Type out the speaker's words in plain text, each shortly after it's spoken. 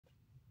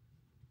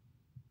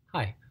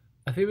Hi.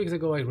 A few weeks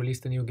ago, I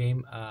released a new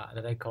game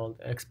that I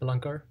called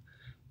XSpelunker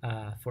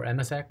for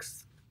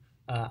MSX.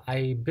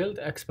 I built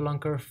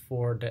XSpelunker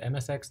for the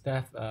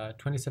msxdev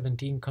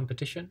 2017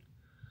 competition,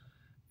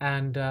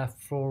 and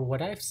for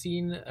what I've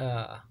seen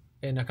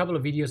in a couple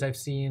of videos I've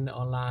seen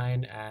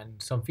online and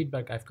some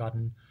feedback I've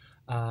gotten,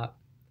 uh,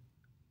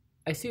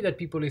 I see that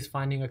people is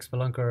finding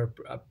XSpelunker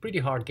a pretty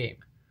hard game.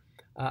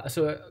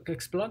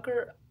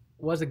 XSpelunker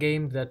was a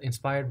game that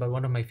inspired by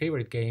one of my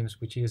favorite games,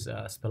 which is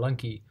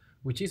Spelunky,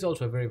 which is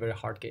also a very, very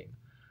hard game.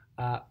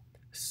 Uh,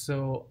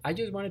 so I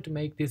just wanted to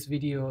make this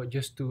video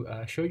just to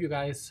show you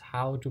guys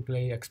how to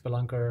play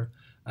XSpelunker,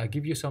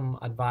 give you some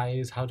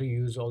advice, how to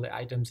use all the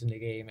items in the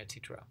game,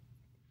 etc.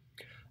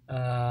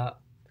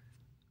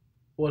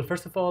 Well,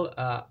 first of all,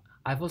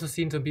 I've also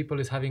seen some people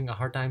is having a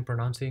hard time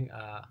pronouncing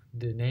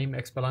the name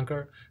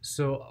XSpelunker.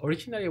 So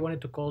originally I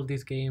wanted to call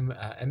this game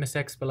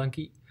MSX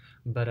Spelunky,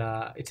 but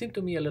it seemed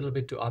to me a little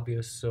bit too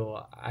obvious,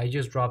 so I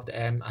just dropped the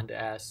M and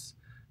the S,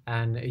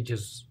 and it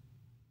just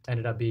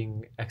ended up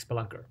being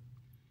XSpelunker.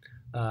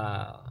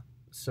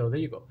 So there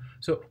you go.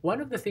 So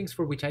one of the things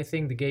for which I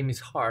think the game is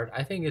hard,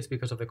 I think it's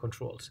because of the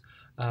controls.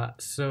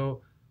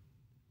 So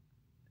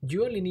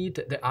you only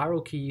need the arrow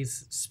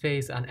keys,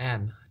 space, and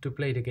M to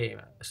play the game.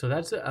 So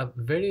that's a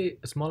very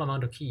small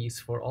amount of keys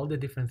for all the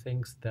different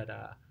things that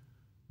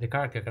the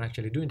character can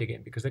actually do in the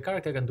game, because the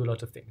character can do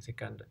lots of things. It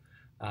can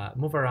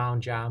move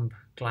around, jump,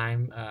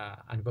 climb,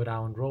 and go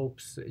down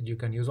ropes. You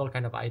can use all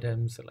kind of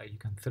items, like you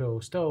can throw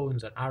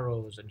stones and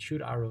arrows and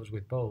shoot arrows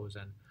with bows,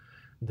 and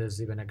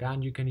there's even a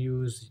gun you can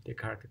use. The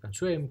character can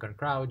swim, can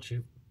crouch.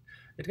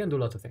 It can do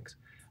lots of things.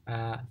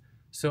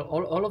 So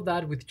all of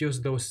that with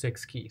just those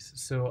 6 keys.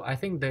 So I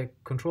think the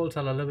controls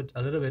are a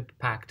little bit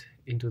packed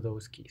into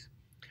those keys.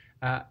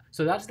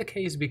 So that's the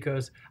case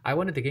because I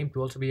wanted the game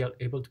to also be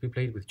able to be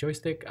played with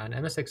joystick, and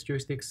MSX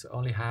joysticks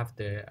only have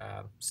the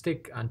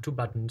stick and 2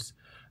 buttons.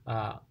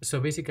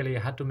 So basically I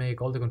had to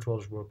make all the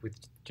controls work with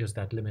just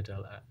that limited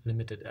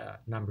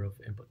number of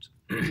inputs.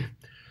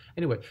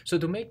 Anyway, so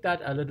to make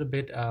that a little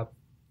bit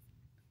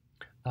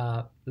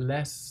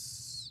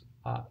less,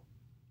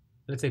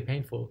 let's say,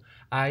 painful,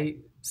 I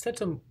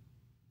set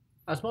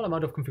a small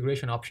amount of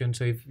configuration options.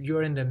 So if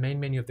you're in the main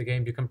menu of the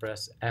game, you can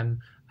press M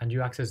and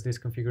you access this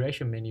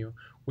configuration menu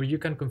where you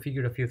can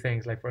configure a few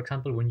things. Like, for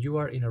example, when you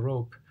are in a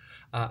rope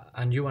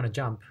and you want to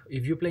jump,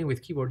 if you're playing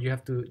with keyboard, you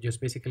have to just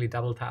basically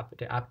double tap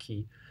the up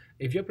key.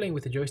 If you're playing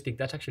with a joystick,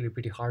 that's actually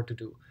pretty hard to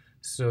do.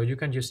 So you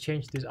can just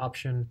change this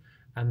option,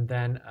 and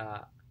then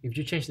if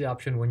you change the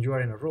option when you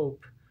are in a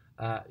rope,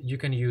 you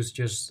can use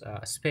just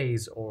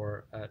space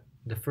or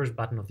the first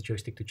button of the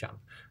joystick to jump.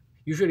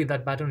 Usually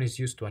that button is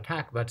used to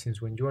attack, but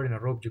since when you are in a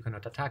rope you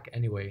cannot attack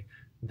anyway,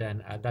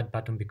 then that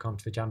button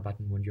becomes the jump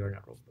button when you're in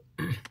a rope.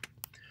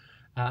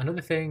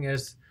 Another thing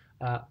is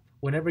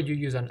whenever you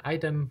use an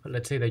item,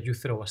 let's say that you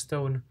throw a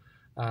stone,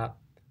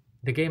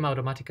 the game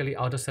automatically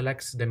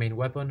auto-selects the main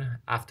weapon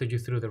after you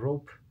threw the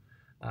rope,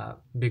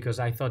 because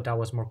I thought that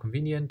was more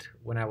convenient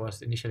when I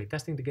was initially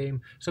testing the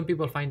game. Some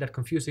people find that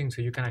confusing,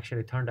 so you can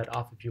actually turn that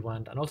off if you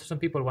want. And also some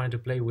people wanted to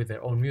play with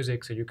their own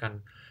music, so you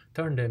can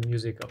turn the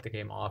music of the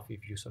game off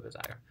if you so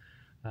desire.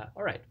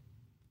 All right.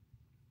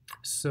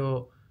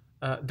 So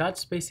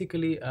that's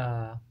basically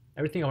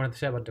everything I wanted to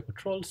say about the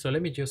controls. So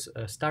let me just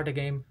start the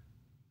game.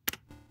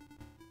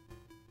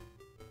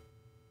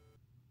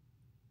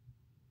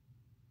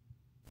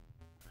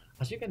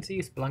 As you can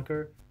see,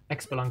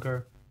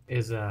 XSpelunker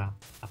is a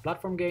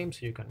platform game,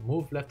 so you can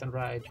move left and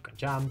right, you can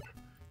jump.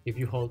 If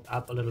you hold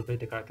up a little bit,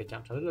 the character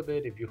jumps a little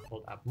bit. If you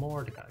hold up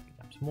more, the character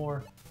jumps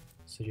more.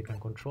 So you can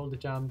control the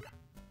jump.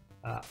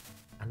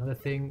 Another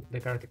thing the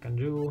character can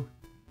do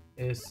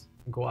is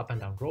go up and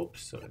down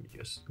ropes. So let me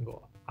just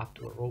go up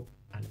to a rope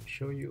and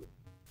show you.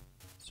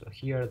 So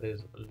here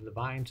there's a little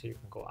vine, so you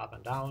can go up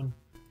and down.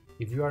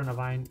 If you are in a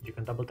vine, you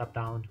can double tap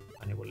down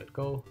and it will let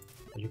go.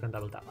 Or you can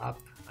double tap up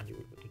and you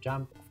will go to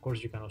jump. Of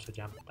course, you can also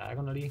jump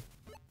diagonally.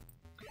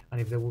 And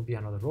if there will be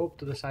another rope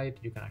to the side,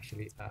 you can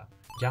actually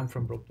jump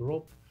from rope to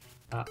rope.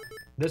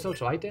 There's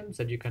also items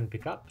that you can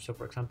pick up. So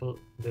for example,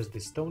 there's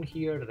this stone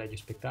here that I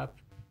just picked up.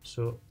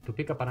 So to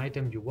pick up an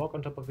item, you walk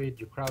on top of it,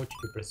 you crouch,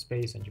 you press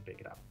space, and you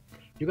pick it up.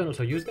 You can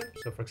also use them.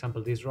 So for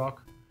example, this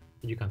rock,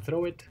 you can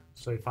throw it.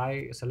 So if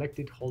I select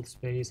it, hold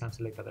space, and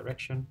select a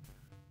direction,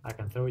 I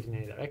can throw it in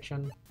any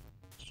direction.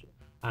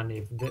 And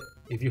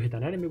if you hit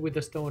an enemy with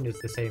the stone,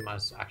 it's the same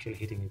as actually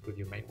hitting it with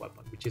your main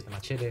weapon, which is the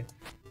machete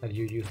that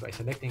you use by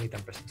selecting it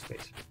and pressing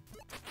space.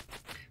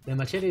 The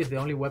machete is the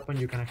only weapon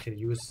you can actually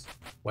use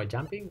while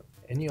jumping.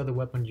 Any other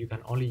weapon you can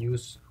only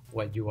use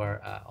while you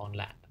are on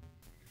land.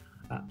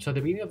 So at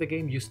the beginning of the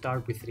game, you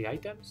start with 3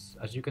 items.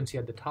 As you can see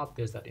at the top,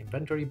 there's that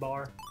inventory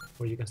bar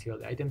where you can see all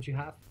the items you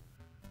have.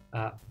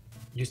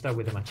 You start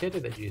with a machete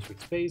that you use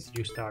with space,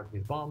 you start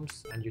with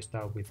bombs, and you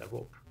start with a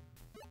rope,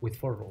 with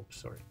 4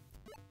 ropes, sorry.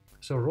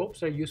 So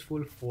ropes are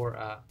useful for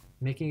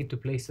making it to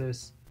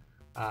places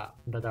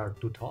that are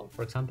too tall.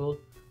 For example,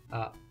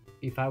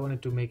 if I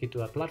wanted to make it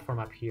to a platform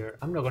up here,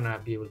 I'm not gonna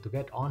be able to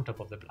get on top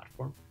of the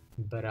platform,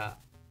 but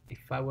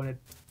if I wanted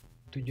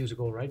to just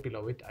go right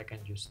below it, I can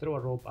just throw a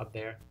rope up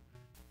there.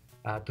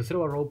 To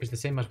throw a rope is the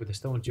same as with the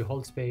stones. You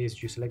hold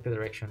space, you select the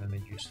direction, and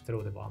then you just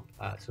throw the bomb,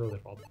 throw the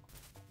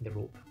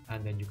rope,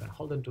 and then you can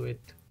hold onto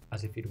it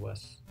as if it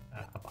was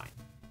a vine.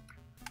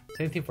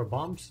 Same thing for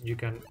bombs. You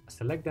can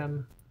select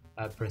them,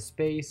 press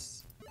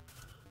space,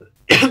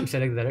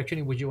 select the direction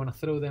in which you want to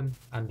throw them,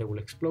 and they will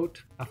explode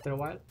after a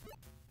while.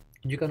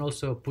 You can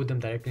also put them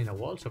directly in a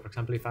wall. So for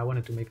example, if I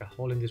wanted to make a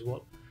hole in this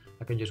wall,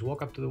 I can just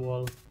walk up to the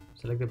wall,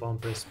 select the bomb,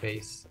 press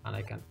space, and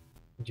I can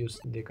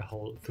just dig a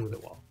hole through the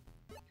wall.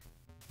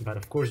 But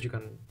of course, you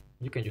can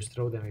just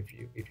throw them if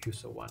you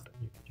so want.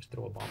 You can just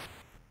throw a bomb,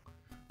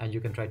 and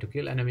you can try to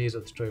kill enemies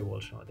or destroy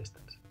walls from a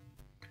distance.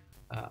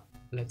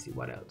 Let's see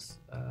what else.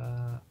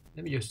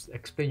 Let me just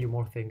explain you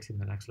more things in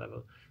the next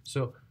level.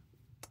 So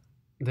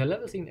the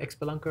levels in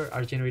XSpelunker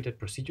are generated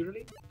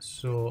procedurally.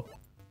 So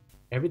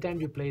every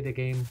time you play the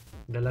game,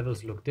 the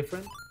levels look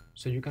different.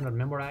 So you cannot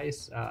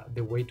memorize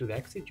the way to the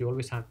exit. You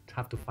always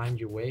have to find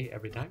your way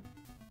every time.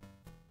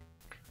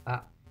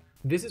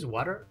 This is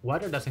water.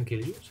 Water doesn't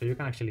kill you, so you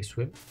can actually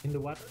swim in the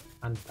water,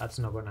 and that's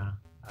not gonna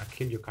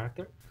kill your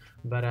character.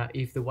 But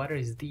if the water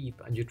is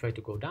deep and you try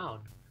to go down,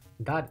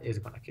 that is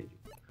gonna kill you.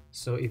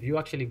 So if you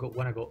actually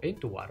wanna go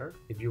into water,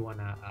 if you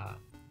wanna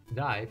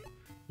dive,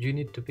 you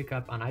need to pick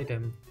up an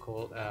item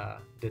called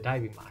the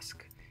diving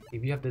mask.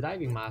 If you have the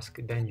diving mask,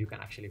 then you can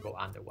actually go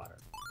underwater.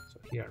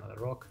 So here, another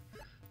rock.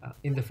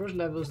 In the first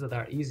levels that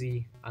are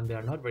easy and they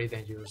are not very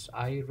dangerous,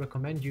 I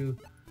recommend you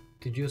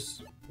to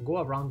just go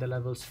around the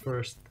levels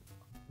first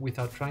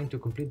without trying to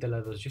complete the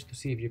levels, just to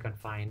see if you can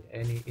find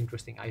any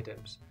interesting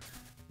items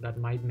that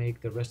might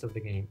make the rest of the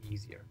game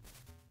easier.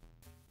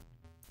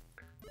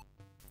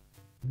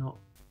 No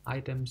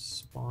items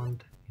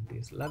spawned in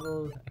this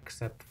level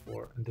except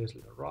for these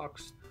little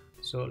rocks.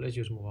 So let's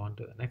just move on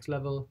to the next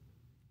level.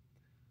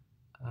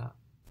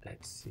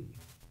 Let's see.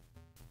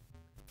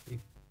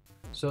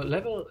 So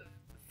level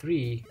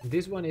 3,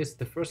 this one is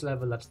the first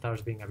level that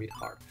starts being a bit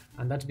hard,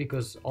 and that's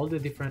because all the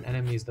different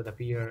enemies that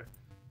appear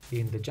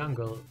in the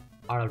jungle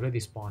are already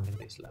spawned in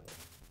this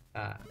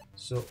level.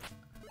 So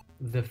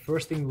the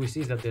first thing we see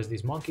is that there's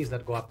these monkeys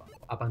that go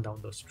up and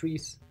down those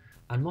trees,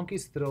 and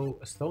monkeys throw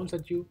stones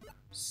at you,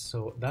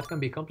 so that can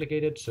be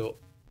complicated. So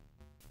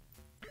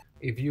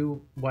if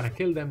you want to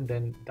kill them,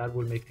 then that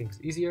will make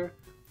things easier.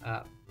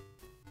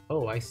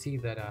 Oh, I see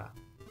that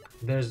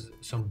there's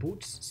some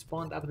boots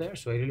spawned up there,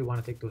 so I really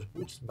want to take those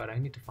boots, but I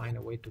need to find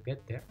a way to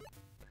get there.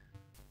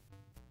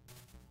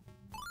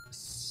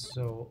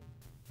 So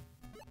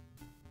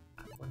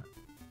I'm gonna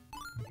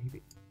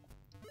maybe.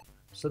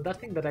 So that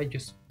thing that I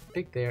just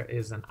picked there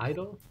is an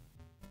idol.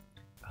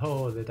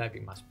 Oh, the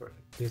diving mask,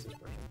 perfect. This is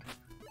perfect.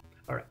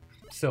 All right,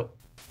 so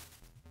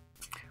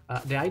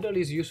the idol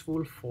is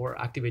useful for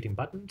activating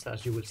buttons,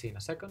 as you will see in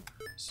a second.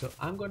 So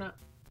I'm gonna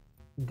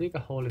dig a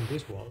hole in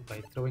this wall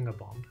by throwing a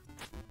bomb.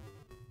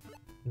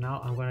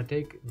 Now I'm gonna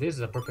take, this is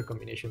a perfect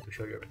combination to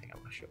show you everything I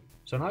want to show you.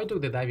 So now I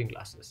took the diving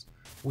glasses.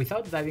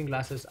 Without the diving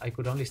glasses, I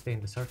could only stay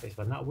in the surface,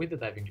 but now with the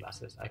diving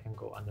glasses, I can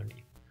go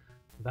underneath.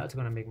 That's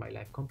gonna make my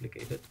life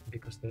complicated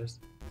because there's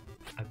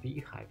a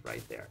beehive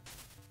right there.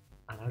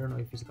 And I don't know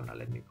if it's gonna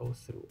let me go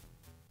through,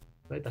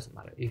 but it doesn't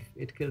matter. If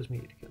it kills me,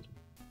 it kills me,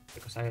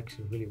 because I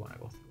actually really wanna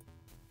go through.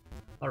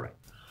 All right,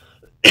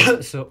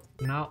 so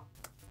now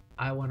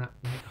I wanna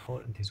make a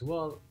hole in this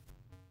wall.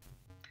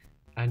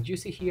 And you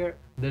see here,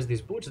 there's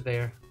these boots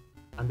there,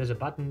 and there's a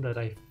button that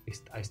I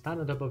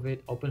stand on top of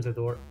it, opens the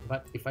door,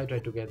 but if I try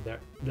to get there,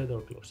 the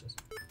door closes.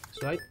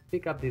 So I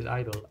pick up this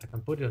idol, I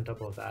can put it on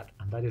top of that,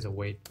 and that is a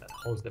weight that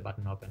holds the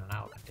button open, and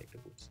now I can take the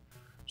boots.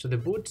 So the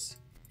boots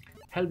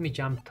help me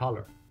jump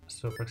taller.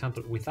 So for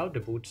example, without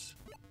the boots,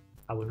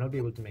 I will not be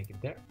able to make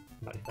it there,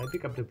 but if I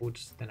pick up the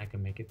boots, then I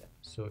can make it there.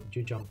 So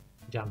you jump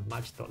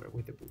much taller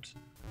with the boots.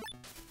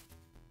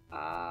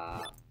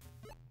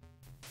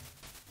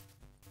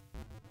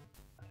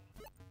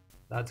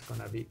 That's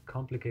gonna be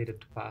complicated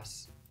to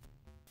pass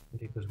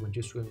because when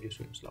you swim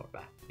slower.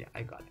 But yeah,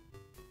 I got it.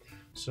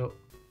 So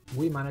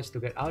we managed to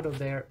get out of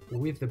there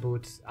with the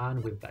boots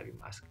and with diving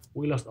mask.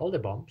 We lost all the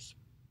bombs,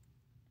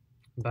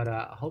 but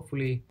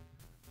hopefully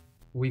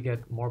we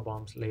get more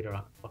bombs later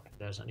on. Okay,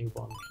 there's a new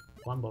bomb,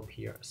 one bomb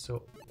here,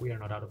 so we are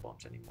not out of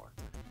bombs anymore.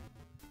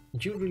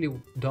 You really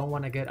don't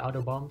want to get out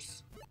of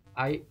bombs.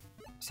 I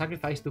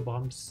sacrificed 2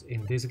 bombs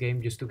in this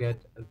game just to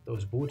get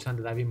those boots and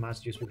the diving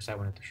mask, just because I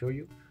wanted to show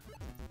you.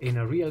 In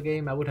a real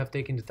game, I would have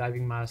taken the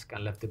diving mask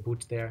and left the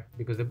boots there,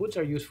 because the boots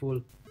are useful,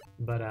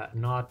 but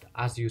not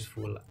as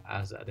useful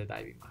as the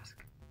diving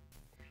mask.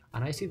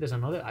 And I see there's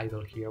another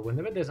idol here.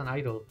 Whenever there's an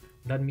idol,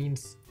 that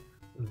means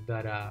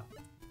that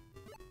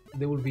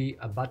there will be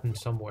a button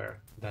somewhere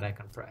that I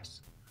can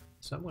press.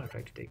 So I'm going to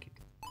try to take it.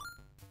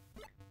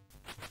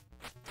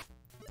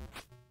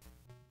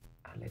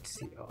 And let's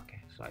see.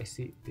 Okay, so I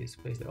see this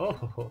place there.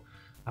 Oh,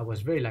 I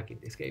was very lucky in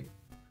this game,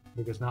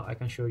 because now I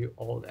can show you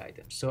all the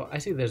items. So I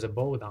see there's a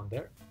bow down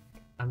there,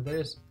 and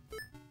there's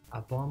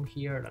a bomb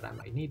here that I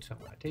might need, so I'm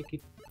going to take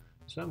it.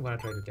 So I'm going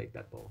to try to take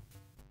that bow.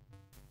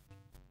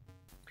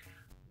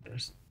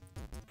 There's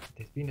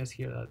this Venus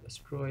here that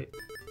destroy.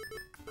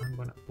 I'm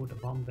gonna put a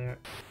bomb there.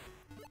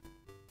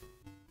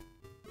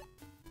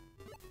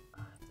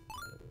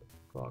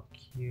 Rock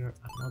here,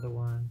 another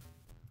one.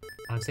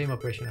 And same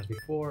operation as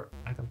before.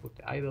 I can put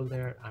the idol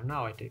there, and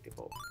now I take the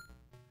bow.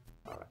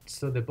 Alright,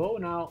 so the bow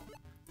now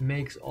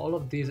makes all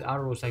of these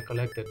arrows I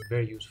collected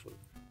very useful.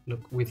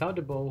 Look, without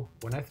the bow,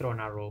 when I throw an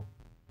arrow,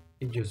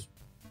 it just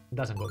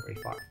doesn't go very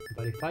far.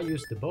 But if I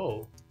use the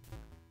bow,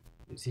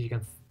 you see you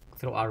can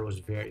throw arrows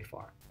very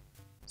far.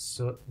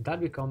 So that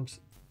becomes...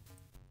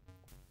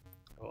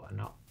 Oh, and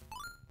now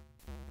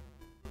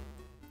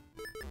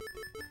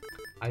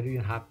I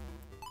didn't have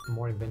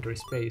more inventory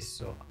space,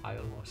 so I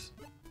almost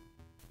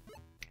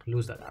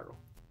lose that arrow.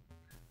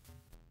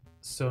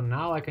 So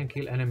now I can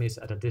kill enemies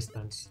at a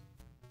distance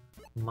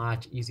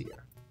much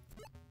easier.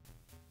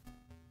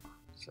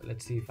 So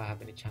let's see if I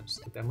have any chance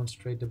to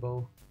demonstrate the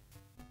bow.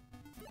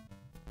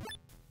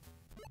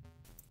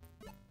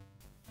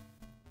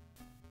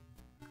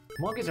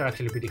 Monkeys are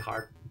actually pretty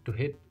hard to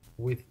hit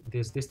with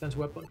this distance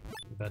weapon,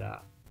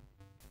 but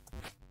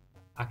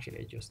actually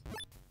I just...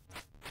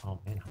 Oh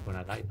man, I'm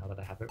gonna die now that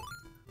I have everything.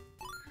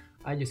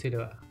 I just hit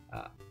a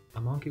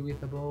monkey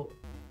with a bow.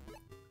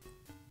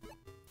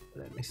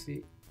 Let me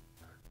see.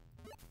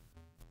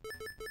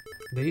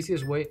 The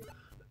easiest way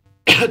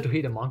to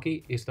hit a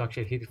monkey is to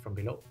actually hit it from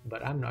below,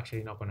 but I'm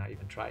actually not gonna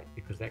even try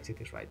because the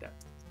exit is right there.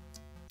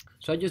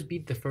 So I just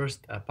beat the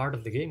first part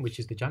of the game, which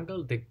is the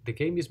jungle. The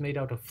game is made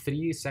out of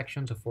 3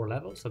 sections of 4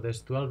 levels, so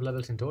there's 12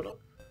 levels in total.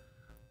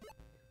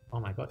 Oh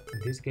my god,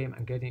 in this game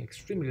I'm getting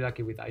extremely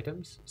lucky with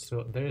items.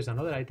 So there is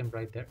another item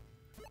right there,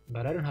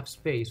 but I don't have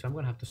space, so I'm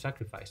gonna have to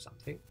sacrifice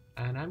something,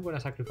 and I'm gonna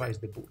sacrifice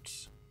the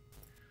boots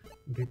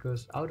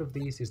because out of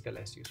these is the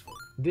less useful.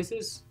 This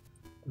is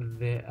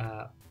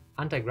the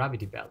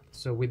anti-gravity belt.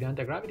 So with the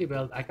anti-gravity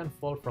belt I can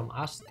fall from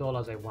as tall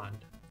as I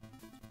want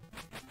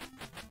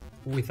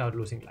without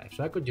losing life.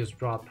 So I could just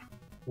drop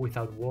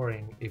without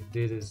worrying if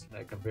this is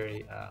like a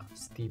very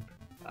steep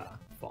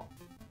fall.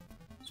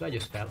 So I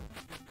just fell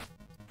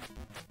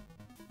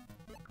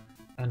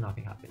and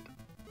nothing happened.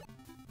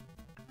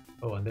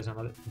 Oh, and there's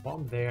another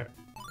bomb there,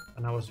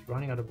 and I was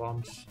running out of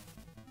bombs.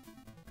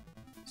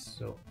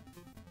 So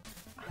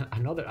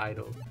another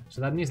idol. So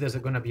that means there's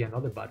gonna be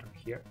another button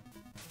here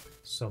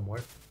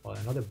somewhere, or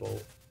another bow.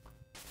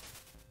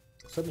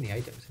 So many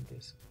items in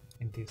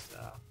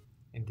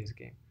this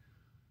game.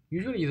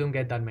 Usually you don't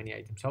get that many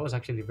items. So I was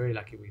actually very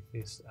lucky with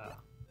this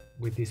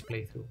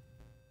playthrough.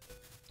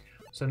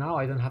 So now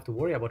I don't have to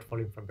worry about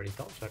falling from very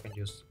tall, so I can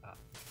just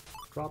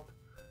drop.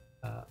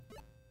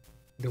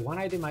 The one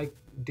item I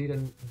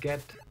didn't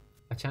get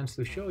a chance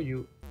to show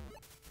you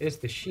is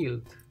the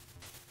shield.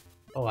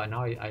 Oh, and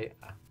now I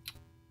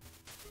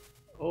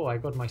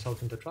got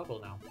myself into trouble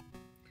now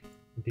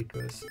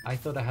because I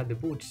thought I had the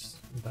boots,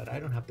 but I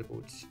don't have the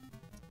boots.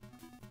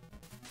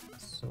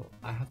 So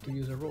I have to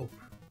use a rope.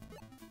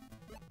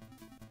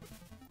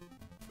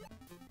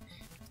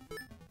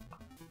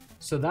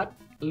 So that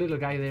little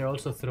guy there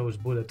also throws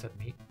bullets at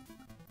me,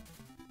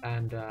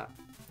 and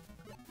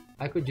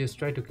I could just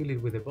try to kill it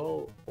with a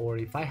bow, or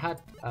if I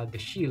had the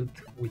shield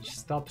which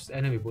stops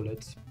enemy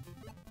bullets,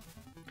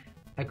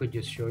 I could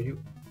just show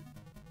you.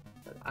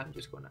 But I'm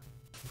just gonna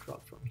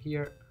drop from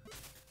here.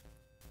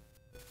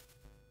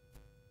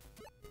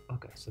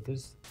 Okay, so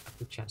there's a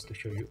good chance to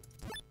show you.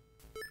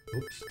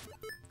 Oops.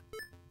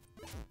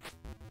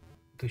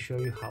 To show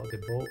you how the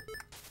bow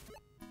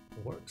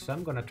works. So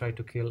I'm gonna try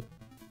to kill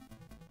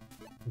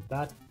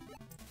that.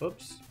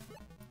 Oops.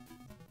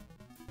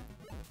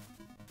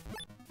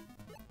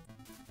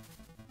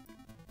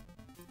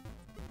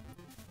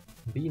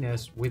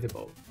 Venus with a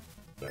bow.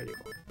 There you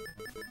go.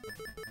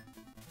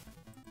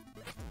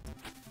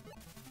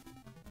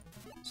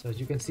 So as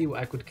you can see,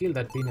 I could kill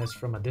that Venus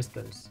from a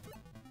distance,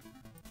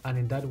 and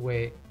in that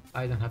way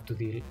I don't have to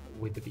deal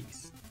with the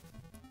bees.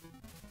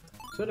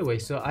 So anyway,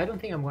 so I don't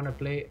think I'm gonna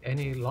play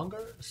any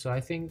longer, so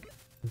I think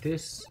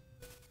this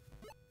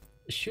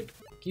should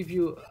give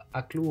you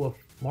a clue of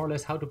more or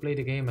less how to play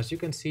the game. As you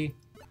can see,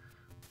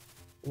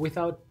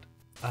 without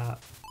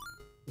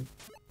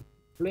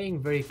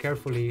playing very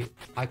carefully,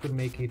 I could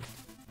make it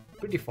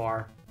pretty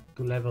far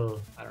to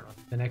level, I don't know,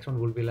 the next one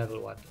will be level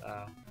what,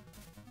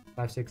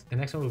 5, 6, the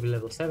next one will be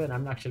level 7.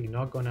 I'm actually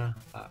not gonna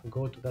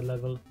go to that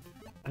level.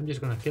 I'm just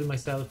gonna kill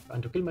myself,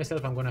 and to kill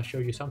myself I'm gonna show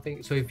you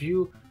something. So if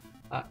you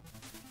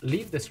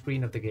leave the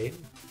screen of the game,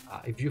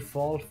 if you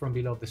fall from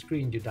below the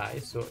screen, you die.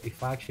 So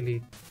if I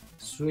actually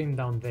swim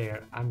down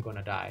there, I'm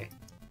gonna die.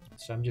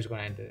 So I'm just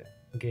gonna end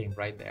the game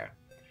right there.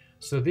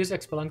 So this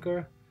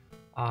XSpelunker,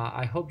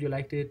 I hope you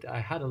liked it. I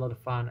had a lot of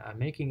fun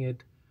making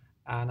it,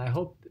 and I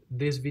hope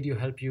this video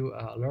helped you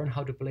learn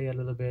how to play a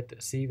little bit,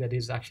 see that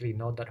it's actually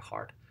not that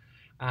hard.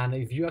 And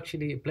if you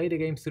actually play the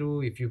game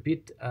through, if you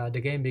beat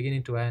the game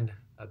beginning to end,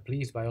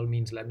 please by all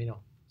means let me know.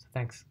 So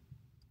thanks.